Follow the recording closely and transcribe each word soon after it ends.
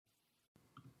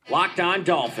Locked On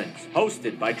Dolphins,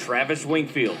 hosted by Travis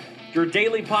Wingfield, your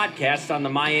daily podcast on the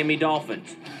Miami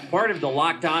Dolphins, part of the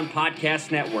Locked On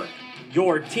Podcast Network,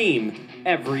 your team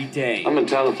every day. I'm in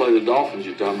town to play the Dolphins,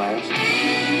 you dumbass.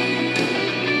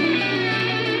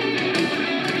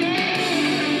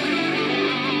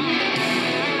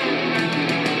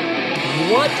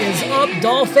 What is up,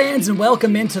 Dolphins, and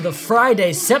welcome into the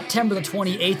Friday, September the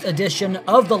 28th edition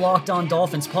of the Locked On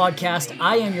Dolphins podcast.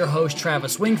 I am your host,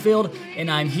 Travis Wingfield, and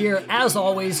I'm here, as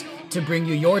always, to bring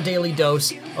you your daily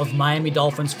dose of Miami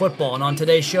Dolphins football. And on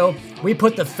today's show, we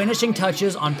put the finishing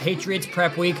touches on Patriots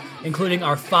Prep Week, including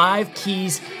our 5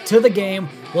 keys to the game.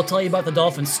 We'll tell you about the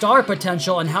Dolphins' star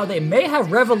potential and how they may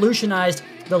have revolutionized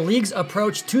the league's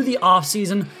approach to the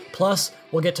offseason. Plus,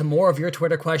 we'll get to more of your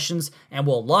Twitter questions, and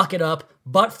we'll lock it up.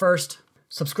 But first,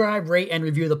 subscribe, rate, and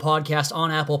review the podcast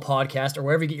on Apple Podcast or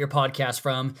wherever you get your podcast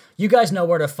from. You guys know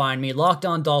where to find me,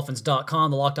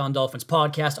 LockedOnDolphins.com, the Locked On Dolphins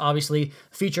podcast, obviously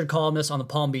featured columnist on the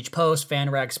Palm Beach Post,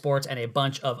 FanRag Sports, and a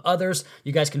bunch of others.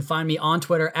 You guys can find me on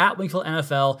Twitter at Wingfield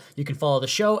NFL. You can follow the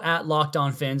show at Locked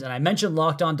On Fins, and I mentioned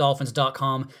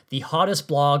LockedOnDolphins.com, the hottest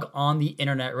blog on the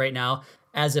internet right now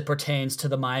as it pertains to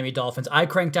the Miami Dolphins. I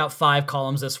cranked out 5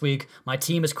 columns this week. My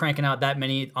team is cranking out that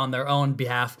many on their own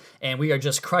behalf, and we are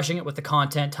just crushing it with the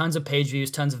content. Tons of page views,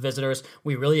 tons of visitors.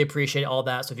 We really appreciate all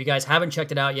that. So if you guys haven't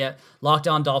checked it out yet,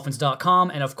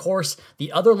 LockedOnDolphins.com, and of course,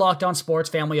 the other Locked On Sports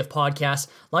family of podcasts,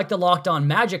 like the Locked On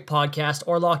Magic podcast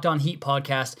or Locked On Heat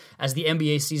podcast, as the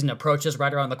NBA season approaches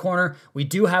right around the corner. We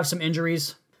do have some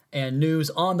injuries and news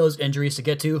on those injuries to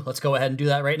get to. Let's go ahead and do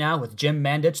that right now with Jim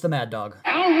Mandich, the Mad Dog.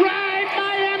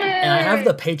 And I have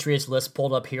the Patriots list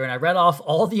pulled up here, and I read off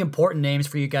all the important names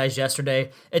for you guys yesterday.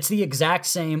 It's the exact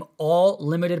same, all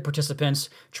limited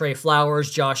participants: Trey Flowers,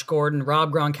 Josh Gordon,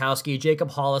 Rob Gronkowski, Jacob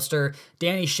Hollister,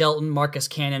 Danny Shelton, Marcus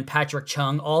Cannon, Patrick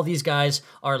Chung. All these guys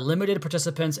are limited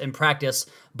participants in practice,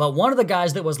 but one of the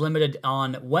guys that was limited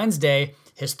on Wednesday,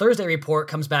 his Thursday report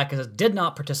comes back as did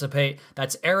not participate.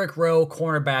 That's Eric Rowe,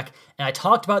 cornerback. And I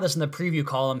talked about this in the preview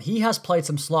column. He has played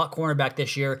some slot cornerback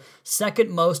this year, second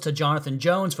most to Jonathan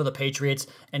Jones for the Patriots.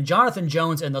 And Jonathan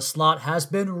Jones in the slot has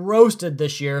been roasted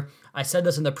this year. I said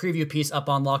this in the preview piece up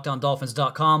on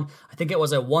LockedOnDolphins.com. I think it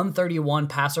was a 131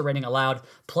 passer rating allowed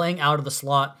playing out of the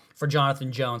slot for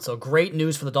Jonathan Jones. So great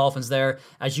news for the Dolphins there.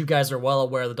 As you guys are well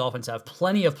aware, the Dolphins have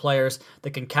plenty of players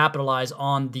that can capitalize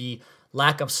on the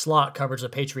lack of slot coverage the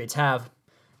Patriots have.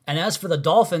 And as for the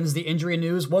Dolphins, the injury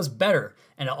news was better.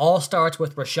 And it all starts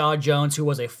with Rashad Jones, who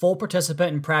was a full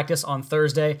participant in practice on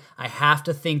Thursday. I have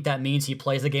to think that means he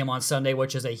plays the game on Sunday,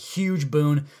 which is a huge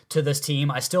boon to this team.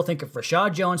 I still think if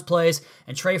Rashad Jones plays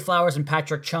and Trey Flowers and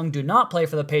Patrick Chung do not play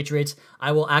for the Patriots,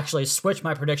 I will actually switch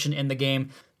my prediction in the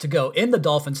game to go in the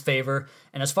Dolphins' favor.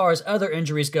 And as far as other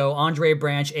injuries go, Andre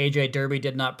Branch, AJ Derby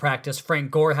did not practice.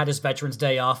 Frank Gore had his Veterans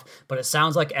Day off, but it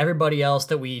sounds like everybody else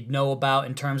that we know about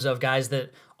in terms of guys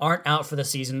that aren't out for the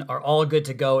season are all good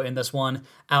to go in this one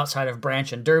outside of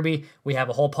Branch and Derby. We have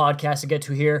a whole podcast to get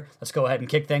to here. Let's go ahead and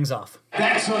kick things off.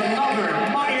 That's another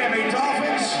Miami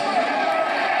Dolphins.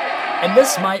 And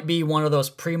this might be one of those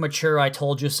premature I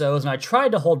told you so's, and I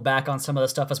tried to hold back on some of the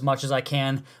stuff as much as I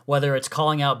can, whether it's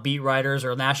calling out beat writers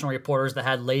or national reporters that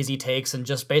had lazy takes and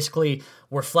just basically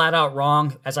were flat out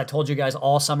wrong. As I told you guys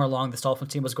all summer long, this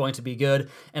Dolphins team was going to be good.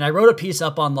 And I wrote a piece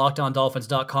up on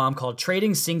LockedOnDolphins.com called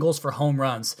Trading Singles for Home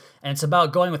Runs. And it's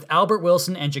about going with Albert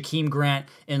Wilson and Jakeem Grant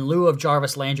in lieu of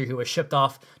Jarvis Landry, who was shipped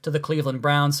off to the Cleveland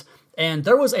Browns. And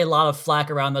there was a lot of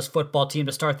flack around this football team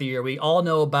to start the year. We all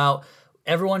know about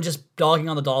everyone just dogging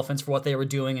on the Dolphins for what they were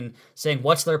doing and saying,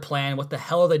 what's their plan? What the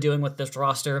hell are they doing with this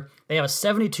roster? They have a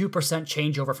 72%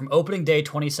 changeover from opening day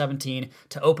 2017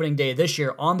 to opening day this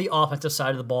year on the offensive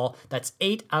side of the ball. That's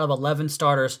 8 out of 11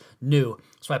 starters new.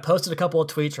 So I posted a couple of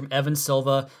tweets from Evan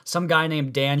Silva, some guy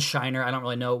named Dan Shiner, I don't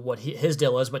really know what his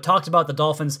deal is, but talked about the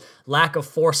Dolphins' lack of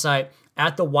foresight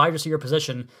at the wide receiver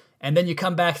position. And then you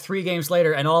come back 3 games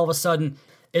later and all of a sudden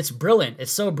it's brilliant.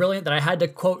 It's so brilliant that I had to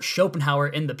quote Schopenhauer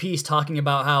in the piece talking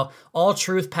about how all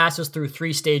truth passes through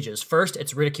 3 stages. First,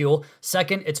 it's ridicule.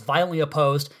 Second, it's violently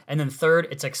opposed. And then third,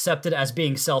 it's accepted as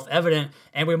being self-evident.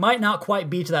 And we might not quite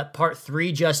be to that part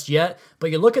 3 just yet,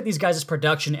 but you look at these guys'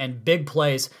 production and big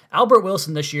plays. Albert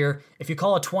Wilson this year, if you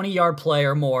call a 20-yard play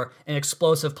or more an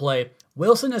explosive play,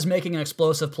 Wilson is making an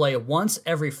explosive play once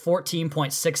every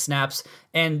 14.6 snaps,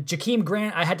 and Jakeem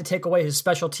Grant, I had to take away his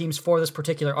special teams for this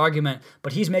particular argument,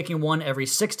 but he's making one every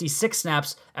 66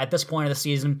 snaps at this point of the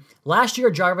season. Last year,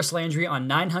 Jarvis Landry on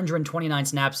 929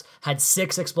 snaps had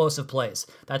 6 explosive plays.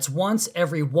 That's once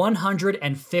every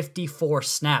 154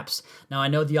 snaps. Now, I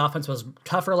know the offense was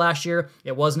tougher last year.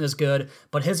 It wasn't as good,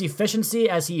 but his efficiency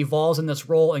as he evolves in this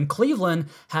role in Cleveland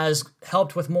has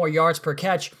helped with more yards per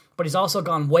catch, but he's also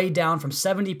gone way down from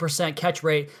 70% catch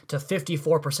rate to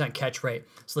 54% catch rate.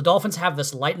 So the Dolphins have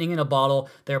this lightning in a bottle.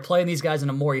 They're playing these guys in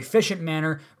a more efficient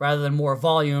manner rather than more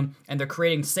volume, and they're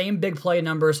creating same big play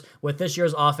numbers with this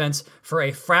year's offense for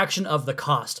a fraction of the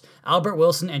cost. Albert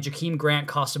Wilson and Jakeem Grant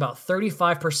cost about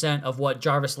 35% of what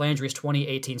Jarvis Landry's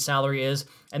 2018 salary is.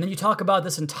 And then you talk about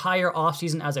this entire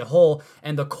offseason as a whole,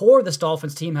 and the core this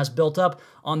Dolphins team has built up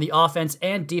on the offense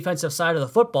and defensive side of the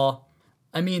football.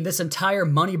 I mean, this entire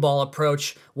Moneyball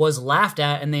approach was laughed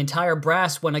at, and the entire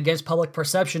brass went against public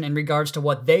perception in regards to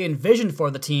what they envisioned for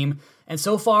the team. And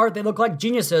so far, they look like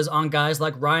geniuses on guys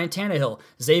like Ryan Tannehill,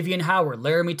 Xavier Howard,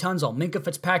 Laramie Tunsil, Minkah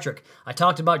Fitzpatrick. I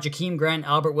talked about Jakeem Grant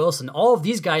and Albert Wilson. All of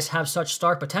these guys have such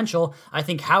star potential. I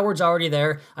think Howard's already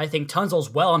there. I think Tunsil's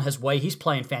well on his way. He's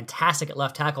playing fantastic at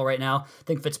left tackle right now. I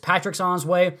think Fitzpatrick's on his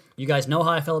way. You guys know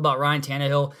how I feel about Ryan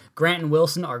Tannehill. Grant and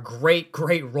Wilson are great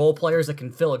role players that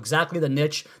can fill exactly the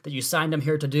niche that you signed them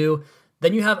here to do.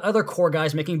 Then you have other core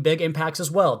guys making big impacts as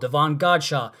well. Devon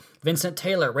Godshaw, Vincent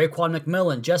Taylor, Raekwon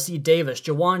McMillan, Jesse Davis,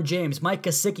 Jawan James, Mike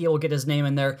Gesicki will get his name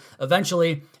in there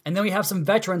eventually. And then we have some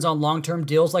veterans on long-term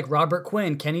deals like Robert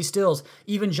Quinn, Kenny Stills,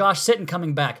 even Josh Sitton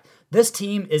coming back. This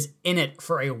team is in it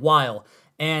for a while.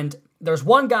 And there's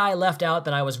one guy left out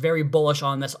that I was very bullish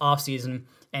on this offseason,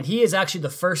 and he is actually the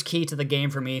first key to the game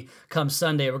for me come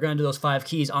Sunday. We're going to do those 5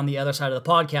 keys on the other side of the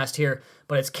podcast here,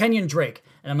 but it's Kenyon Drake.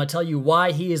 And I'm going to tell you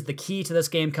why he is the key to this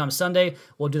game come Sunday.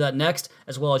 We'll do that next,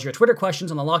 as well as your Twitter questions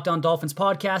on the Locked On Dolphins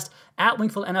podcast, at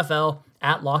Wingfield NFL,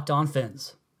 at Locked On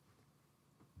Fins.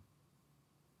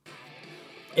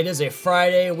 It is a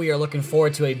Friday. We are looking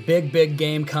forward to a big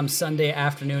game come Sunday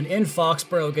afternoon in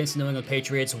Foxborough against the New England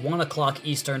Patriots, 1 o'clock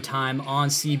Eastern time on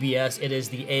CBS. It is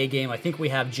the A game. I think we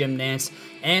have Jim Nantz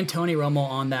and Tony Romo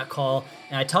on that call.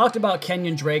 And I talked about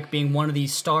Kenyon Drake being one of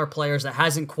these star players that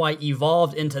hasn't quite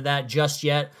evolved into that just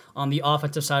yet on the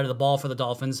offensive side of the ball for the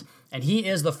Dolphins. And he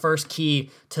is the first key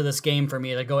to this game for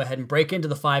me to go ahead and break into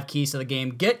the 5 keys to the game,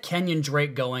 get Kenyon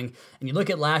Drake going. And you look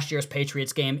at last year's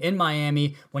Patriots game in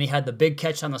Miami when he had the big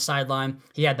catch on the sideline.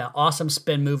 He had that awesome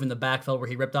spin move in the backfield where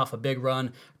he ripped off a big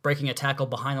run, breaking a tackle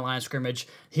behind the line of scrimmage.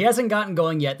 He hasn't gotten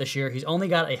going yet this year. He's only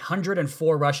got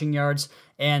 104 rushing yards,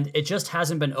 and it just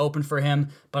hasn't been open for him.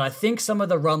 But I think some of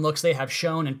the run looks they have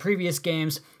shown in previous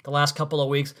games the last couple of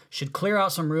weeks should clear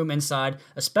out some room inside,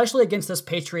 especially against this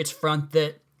Patriots front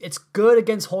that it's good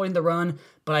against holding the run,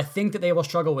 but I think that they will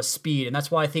struggle with speed, and that's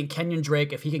why I think Kenyon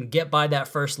Drake, if he can get by that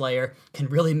first layer, can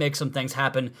really make some things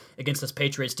happen against this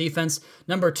Patriots defense.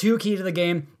 Number 2 key to the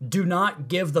game, do not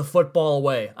give the football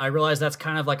away. I realize that's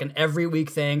kind of like an every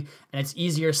week thing, and it's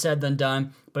easier said than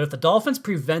done, but if the Dolphins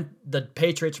prevent the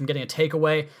Patriots from getting a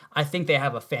takeaway, I think they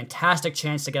have a fantastic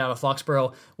chance to get out of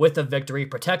Foxborough with a victory,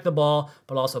 protect the ball,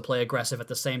 but also play aggressive at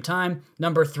the same time.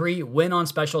 Number 3, win on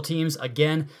special teams.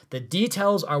 Again, the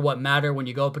details are what matter when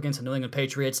you go up against the New England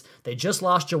Patriots. They just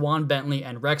lost Jawan Bentley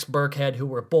and Rex Burkhead, who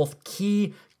were both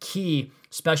key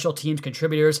special teams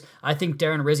contributors. I think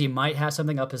Darren Rizzi might have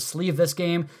something up his sleeve this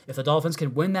game. If the Dolphins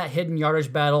can win that hidden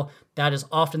yardage battle, that is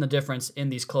often the difference in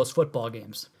these close football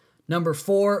games. Number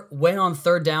 4, win on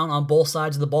third down on both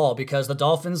sides of the ball, because the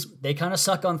Dolphins, they kind of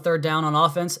suck on third down on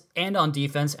offense and on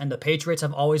defense, and the Patriots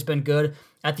have always been good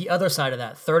at the other side of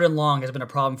that. Third and long has been a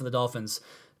problem for the Dolphins.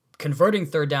 Converting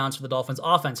third downs for the Dolphins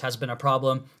offense has been a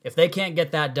problem. If they can't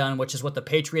get that done, which is what the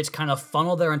Patriots kind of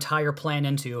funnel their entire plan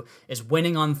into, is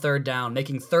winning on third down,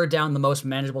 making third down the most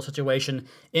manageable situation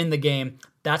in the game.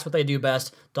 That's what they do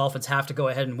best. Dolphins have to go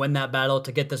ahead and win that battle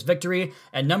to get this victory.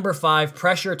 And number 5,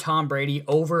 pressure Tom Brady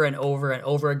over and over and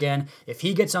over again. If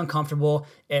he gets uncomfortable,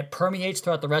 it permeates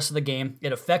throughout the rest of the game.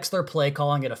 It affects their play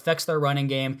calling. It affects their running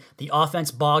game. The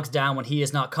offense bogs down when he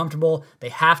is not comfortable. They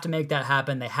have to make that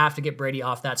happen. They have to get Brady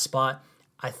off that spot.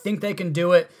 I think they can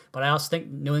do it, but I also think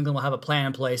New England will have a plan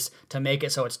in place to make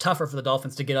it so it's tougher for the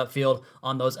Dolphins to get upfield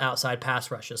on those outside pass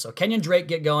rushes. So Kenyon Drake,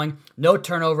 get going, no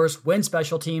turnovers, win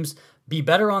special teams, be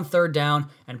better on third down,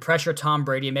 and pressure Tom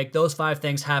Brady. Make those 5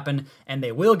 things happen, and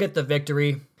they will get the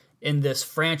victory in this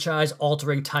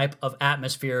franchise-altering type of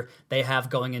atmosphere they have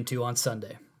going into on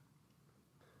Sunday.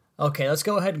 Okay, let's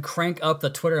go ahead and crank up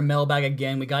the Twitter mailbag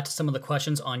again. We got to some of the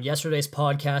questions on yesterday's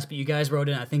podcast, but you guys wrote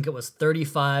in, I think it was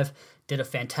 35. Did a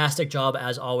fantastic job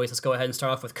as always. Let's go ahead and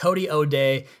start off with Cody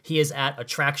O'Day. He is at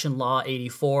Attraction Law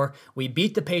 84. We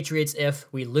beat the Patriots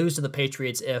if, we lose to the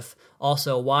Patriots if.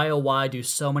 Also, why oh why do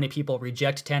so many people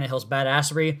reject Tannehill's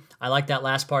badassery? I like that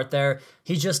last part there.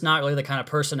 He's just not really the kind of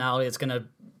personality that's going to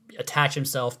attach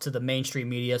himself to the mainstream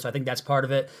media, so I think that's part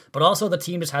of it. But also the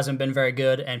team just hasn't been very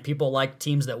good, and people like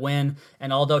teams that win,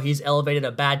 and although he's elevated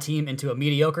a bad team into a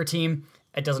mediocre team,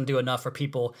 it doesn't do enough for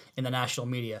people in the national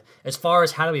media. As far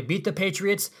as how do we beat the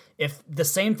Patriots, if the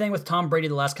same thing with Tom Brady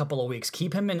the last couple of weeks,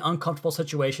 keep him in uncomfortable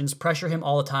situations, pressure him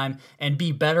all the time, and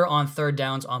be better on third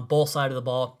downs on both sides of the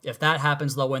ball. If that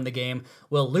happens, they'll win the game.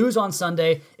 We'll lose on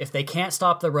Sunday if they can't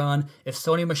stop the run, if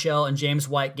Sony Michel and James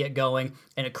White get going,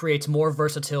 and it creates more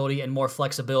versatility and more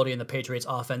flexibility in the Patriots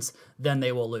offense, then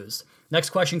they will lose.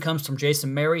 Next question comes from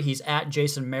Jason Mary. He's at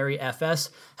Jason Mary FS.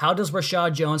 How does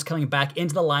Rashad Jones coming back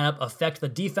into the lineup affect the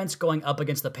defense going up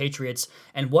against the Patriots?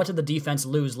 And what did the defense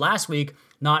lose last week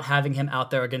not having him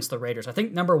out there against the Raiders? I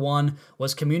think number one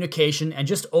was communication and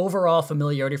just overall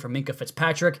familiarity for Minkah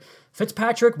Fitzpatrick.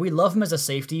 Fitzpatrick, we love him as a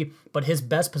safety, but his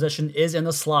best position is in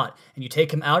the slot. And you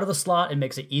take him out of the slot, it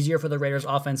makes it easier for the Raiders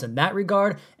offense in that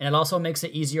regard. And it also makes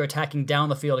it easier attacking down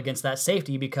the field against that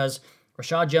safety because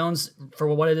Rashad Jones, for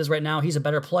what it is right now, he's a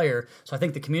better player. So I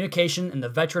think the communication and the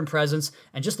veteran presence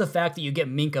and just the fact that you get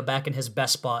Minkah back in his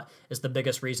best spot is the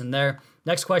biggest reason there.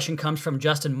 Next question comes from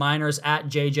Justin Miners at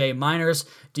JJ Miners.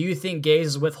 Do you think Gase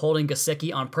is withholding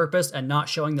Gesicki on purpose and not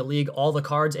showing the league all the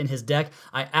cards in his deck?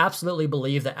 I absolutely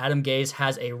believe that Adam Gase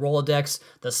has a Rolodex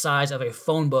the size of a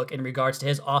phone book in regards to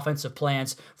his offensive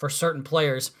plans for certain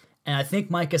players. And I think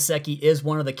Mike Gesicki is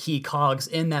one of the key cogs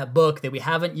in that book that we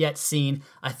haven't yet seen.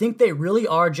 I think they really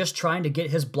are just trying to get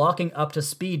his blocking up to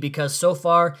speed because so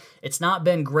far it's not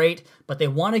been great, but they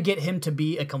want to get him to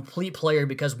be a complete player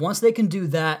because once they can do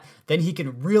that, then he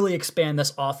can really expand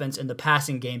this offense in the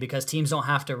passing game because teams don't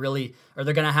have to really, or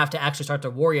they're going to have to actually start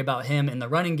to worry about him in the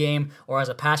running game or as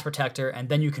a pass protector, and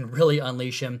then you can really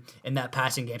unleash him in that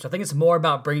passing game. So I think it's more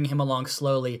about bringing him along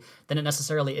slowly than it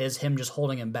necessarily is him just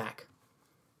holding him back.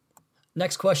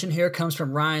 Next question here comes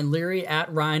from Ryan Leary at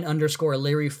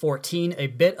Ryan_Leary14. A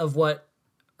bit of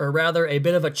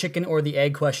a chicken or the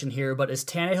egg question here, but is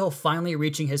Tannehill finally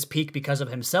reaching his peak because of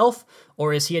himself,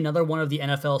 or is he another one of the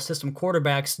NFL system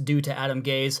quarterbacks due to Adam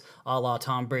Gase, a la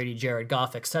Tom Brady, Jared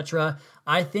Goff, etc.?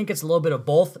 I think it's a little bit of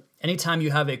both. Anytime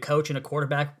you have a coach and a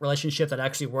quarterback relationship that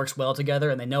actually works well together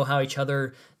and they know how each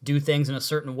other do things in a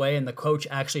certain way and the coach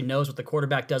actually knows what the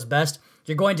quarterback does best,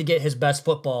 you're going to get his best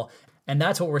football. And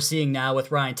that's what we're seeing now with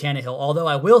Ryan Tannehill. Although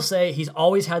I will say he's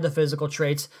always had the physical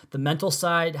traits. The mental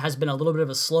side has been a little bit of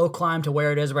a slow climb to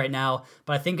where it is right now.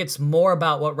 But I think it's more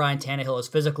about what Ryan Tannehill is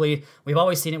physically. We've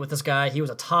always seen it with this guy. He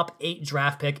was a top 8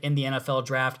 draft pick in the NFL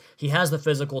draft. He has the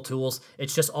physical tools.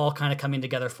 It's just all kind of coming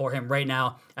together for him right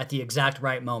now at the exact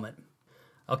right moment.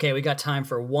 Okay, we got time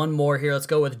for one more here. Let's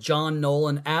go with John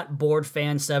Nolan at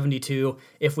BoardFan72.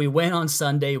 If we win on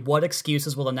Sunday, what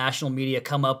excuses will the national media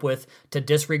come up with to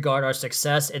disregard our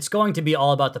success? It's going to be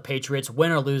all about the Patriots.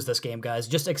 Win or lose this game, guys.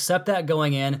 Just accept that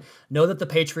going in. Know that the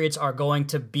Patriots are going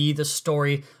to be the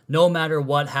story no matter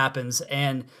what happens.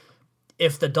 And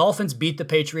if the Dolphins beat the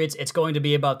Patriots, it's going to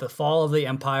be about the fall of the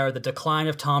empire, the decline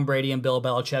of Tom Brady and Bill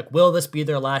Belichick. Will this be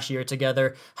their last year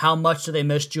together? How much do they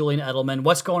miss Julian Edelman?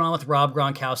 What's going on with Rob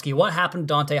Gronkowski? What happened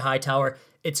to Dante Hightower?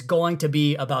 It's going to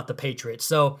be about the Patriots.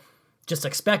 So just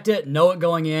expect it, know it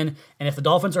going in, and if the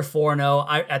Dolphins are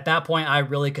 4-0, at that point, I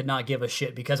really could not give a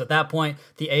shit because at that point,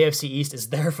 the AFC East is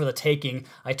there for the taking.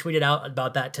 I tweeted out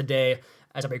about that today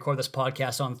as I record this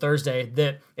podcast on Thursday,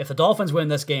 that if the Dolphins win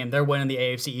this game, they're winning the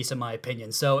AFC East, in my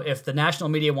opinion. So if the national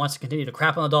media wants to continue to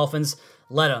crap on the Dolphins,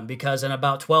 let them, because in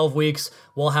about 12 weeks,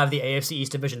 we'll have the AFC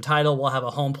East division title, we'll have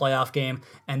a home playoff game,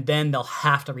 and then they'll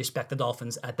have to respect the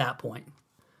Dolphins at that point.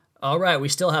 All right, we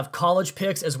still have college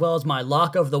picks as well as my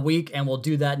lock of the week, and we'll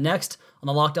do that next on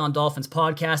the Locked On Dolphins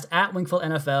podcast at Wingfield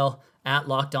NFL at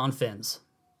Locked On Fins.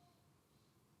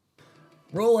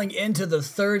 Rolling into the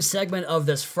third segment of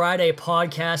this Friday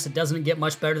podcast, it doesn't get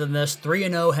much better than this.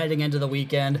 3-0 heading into the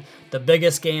weekend. The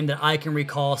biggest game that I can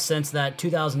recall since that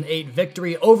 2008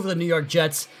 victory over the New York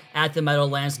Jets at the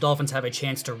Meadowlands. The Dolphins have a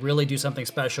chance to really do something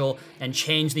special and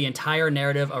change the entire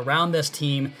narrative around this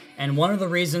team. And one of the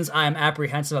reasons I am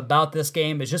apprehensive about this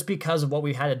game is just because of what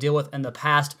we've had to deal with in the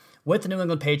past with the New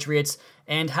England Patriots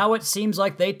and how it seems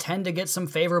like they tend to get some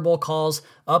favorable calls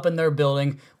up in their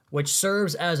building, which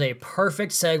serves as a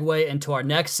perfect segue into our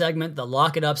next segment, the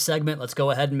Lock It Up segment. Let's go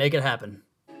ahead and make it happen.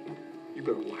 You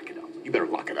better lock it up. You better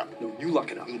lock it up. No, you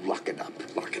lock it up. You lock it up.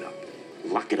 Lock it up.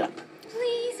 lock it up.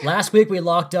 Last week, we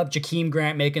locked up Jakeem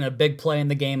Grant making a big play in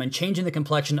the game and changing the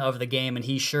complexion of the game, and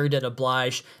he sure did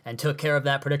oblige and took care of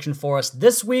that prediction for us.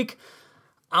 This week,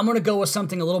 I'm going to go with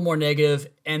something a little more negative,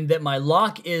 and that my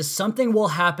lock is something will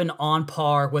happen on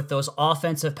par with those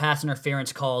offensive pass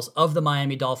interference calls of the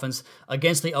Miami Dolphins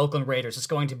against the Oakland Raiders. It's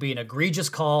going to be an egregious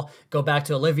call. Go back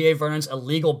to Olivier Vernon's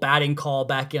illegal batting call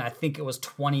back in, I think it was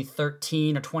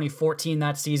 2013 or 2014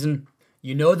 that season.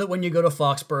 You know that when you go to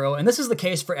Foxborough, and this is the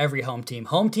case for every home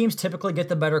teams typically get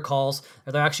the better calls.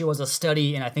 There actually was a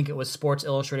study, and I think it was Sports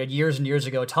Illustrated years and years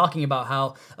ago, talking about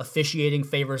how officiating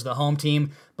favors the home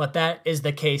team, but that is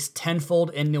the case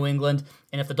tenfold in New England.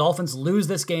 And if the Dolphins lose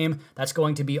this game, that's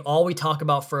going to be all we talk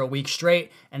about for a week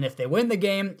straight. And if they win the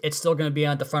game, it's still going to be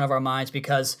at the front of our minds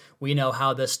because we know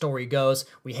how this story goes.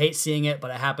 We hate seeing it,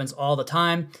 but it happens all the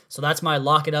time. So that's my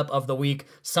lock it up of the week.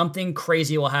 Something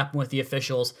crazy will happen with the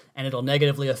officials, and it'll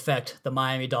negatively affect the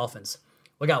Miami Dolphins.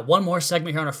 We got one more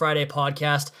segment here on a Friday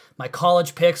podcast, my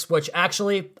college picks, which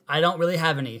actually I don't really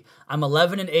have any. I'm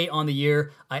 11-8 on the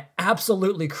year. I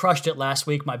absolutely crushed it last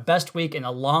week, my best week in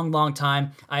a long, long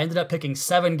time. I ended up picking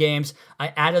 7 games.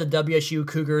 I added the WSU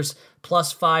Cougars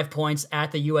plus 5 points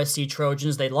at the USC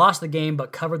Trojans. They lost the game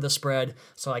but covered the spread,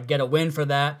 so I get a win for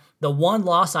that. The one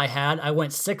loss I had, I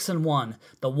went 6-1.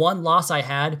 The one loss I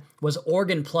had was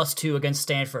Oregon plus 2 against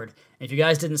Stanford. And if you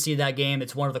guys didn't see that game,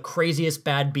 it's one of the craziest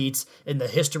bad beats in the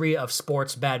history of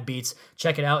sports bad beats.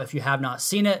 Check it out if you have not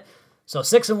seen it. So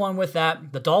 6-1 with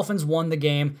that. The Dolphins won the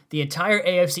game. The entire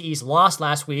AFC East lost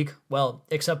last week, well,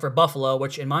 except for Buffalo,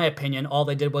 which in my opinion, all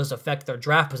they did was affect their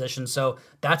draft position, so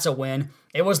that's a win.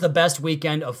 It was the best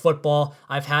weekend of football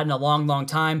I've had in a long, long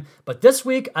time. But this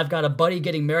week, I've got a buddy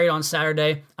getting married on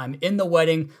Saturday. I'm in the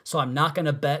wedding, so I'm not going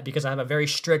to bet because I have a very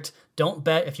strict don't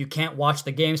bet if you can't watch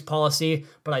the games policy.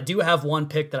 But I do have one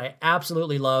pick that I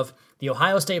absolutely love. The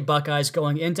Ohio State Buckeyes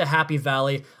going into Happy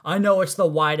Valley. I know it's the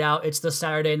whiteout, it's the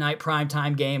Saturday night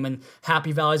primetime game, and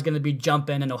Happy Valley's going to be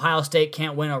jumping, and Ohio State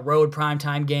can't win a road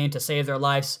primetime game to save their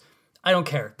lives. I don't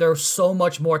care. They're so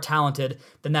much more talented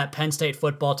than that Penn State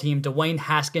football team. Dwayne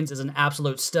Haskins is an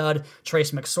absolute stud.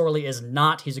 Trace McSorley is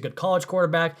not. He's a good college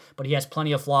quarterback, but he has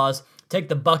plenty of flaws. Take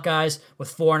the Buckeyes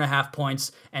with 4.5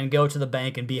 points and go to the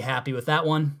bank and be happy with that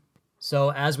one.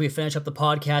 So as we finish up the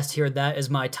podcast here, that is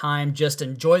my time. Just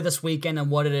enjoy this weekend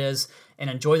and what it is, and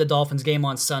enjoy the Dolphins game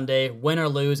on Sunday. Win or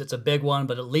lose, it's a big one,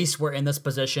 but at least we're in this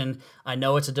position. I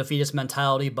know it's a defeatist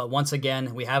mentality, but once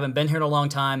again, we haven't been here in a long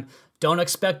time. Don't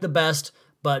expect the best,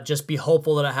 but just be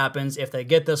hopeful that it happens. If they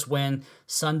get this win,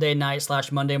 Sunday night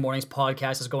 / Monday morning's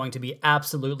podcast is going to be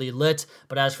absolutely lit.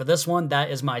 But as for this one, that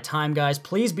is my time, guys.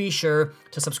 Please be sure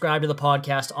to subscribe to the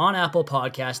podcast on Apple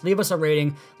Podcasts. Leave us a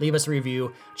rating, leave us a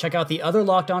review. Check out the other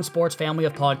Locked On Sports family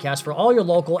of podcasts for all your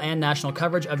local and national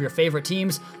coverage of your favorite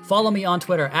teams. Follow me on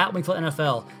Twitter at Wingfield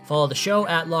NFL. Follow the show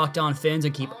at Locked On Fins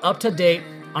and keep up to date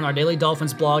on our Daily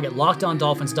Dolphins blog at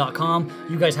LockedOnDolphins.com.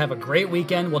 You guys have a great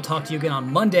weekend. We'll talk to you again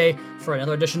on Monday for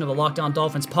another edition of the Locked On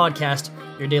Dolphins podcast,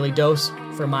 your daily dose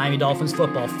for Miami Dolphins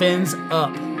football. Fins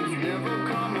up.